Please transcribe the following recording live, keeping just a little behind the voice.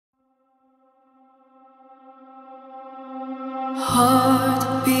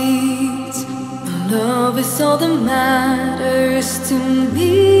Heartbeats, love is all that matters to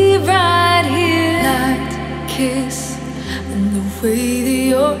me right here. Light kiss, and the way that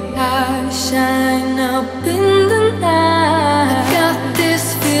your eyes shine up in the night. I got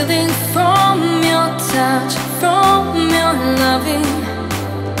this feeling from your touch, from your loving.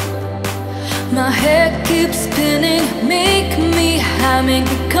 My head keeps spinning, make me high, make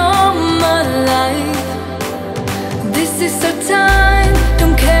me come alive. This is our time,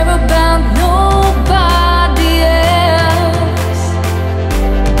 don't care about nobody else.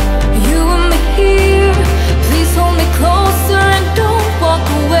 You and me here, please hold me closer and don't walk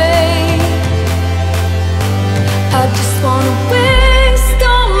away. I just wanna waste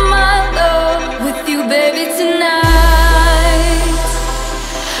all my love with you, baby, tonight.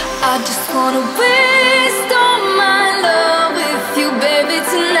 I just wanna waste all my love with you, baby,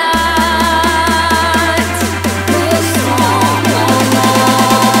 tonight.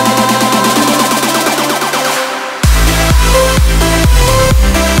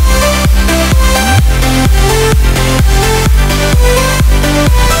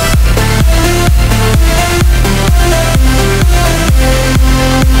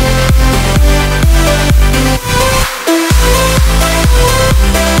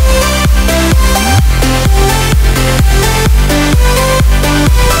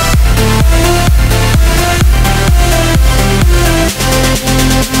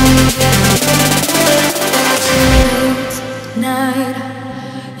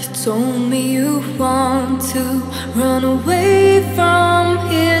 Told me you want to run away from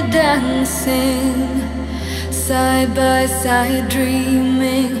here, dancing side by side,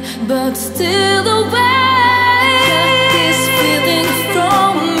 dreaming, but still away. Got this feeling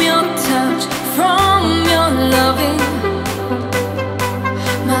from your touch, from your loving.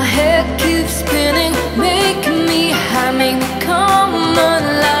 My head keeps spinning, make me high, make me come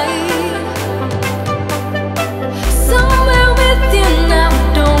alive. Somewhere with you now,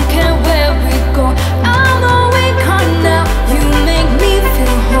 don't care where we go, I'm awake on now. You make me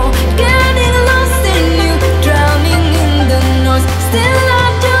feel whole, getting lost in you, drowning in the noise. Still I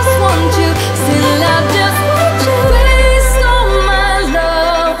just want you, still I just want you. Waste all my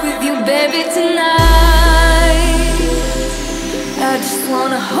love with you, baby, tonight. I just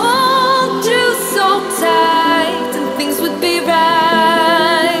wanna hold you so tight.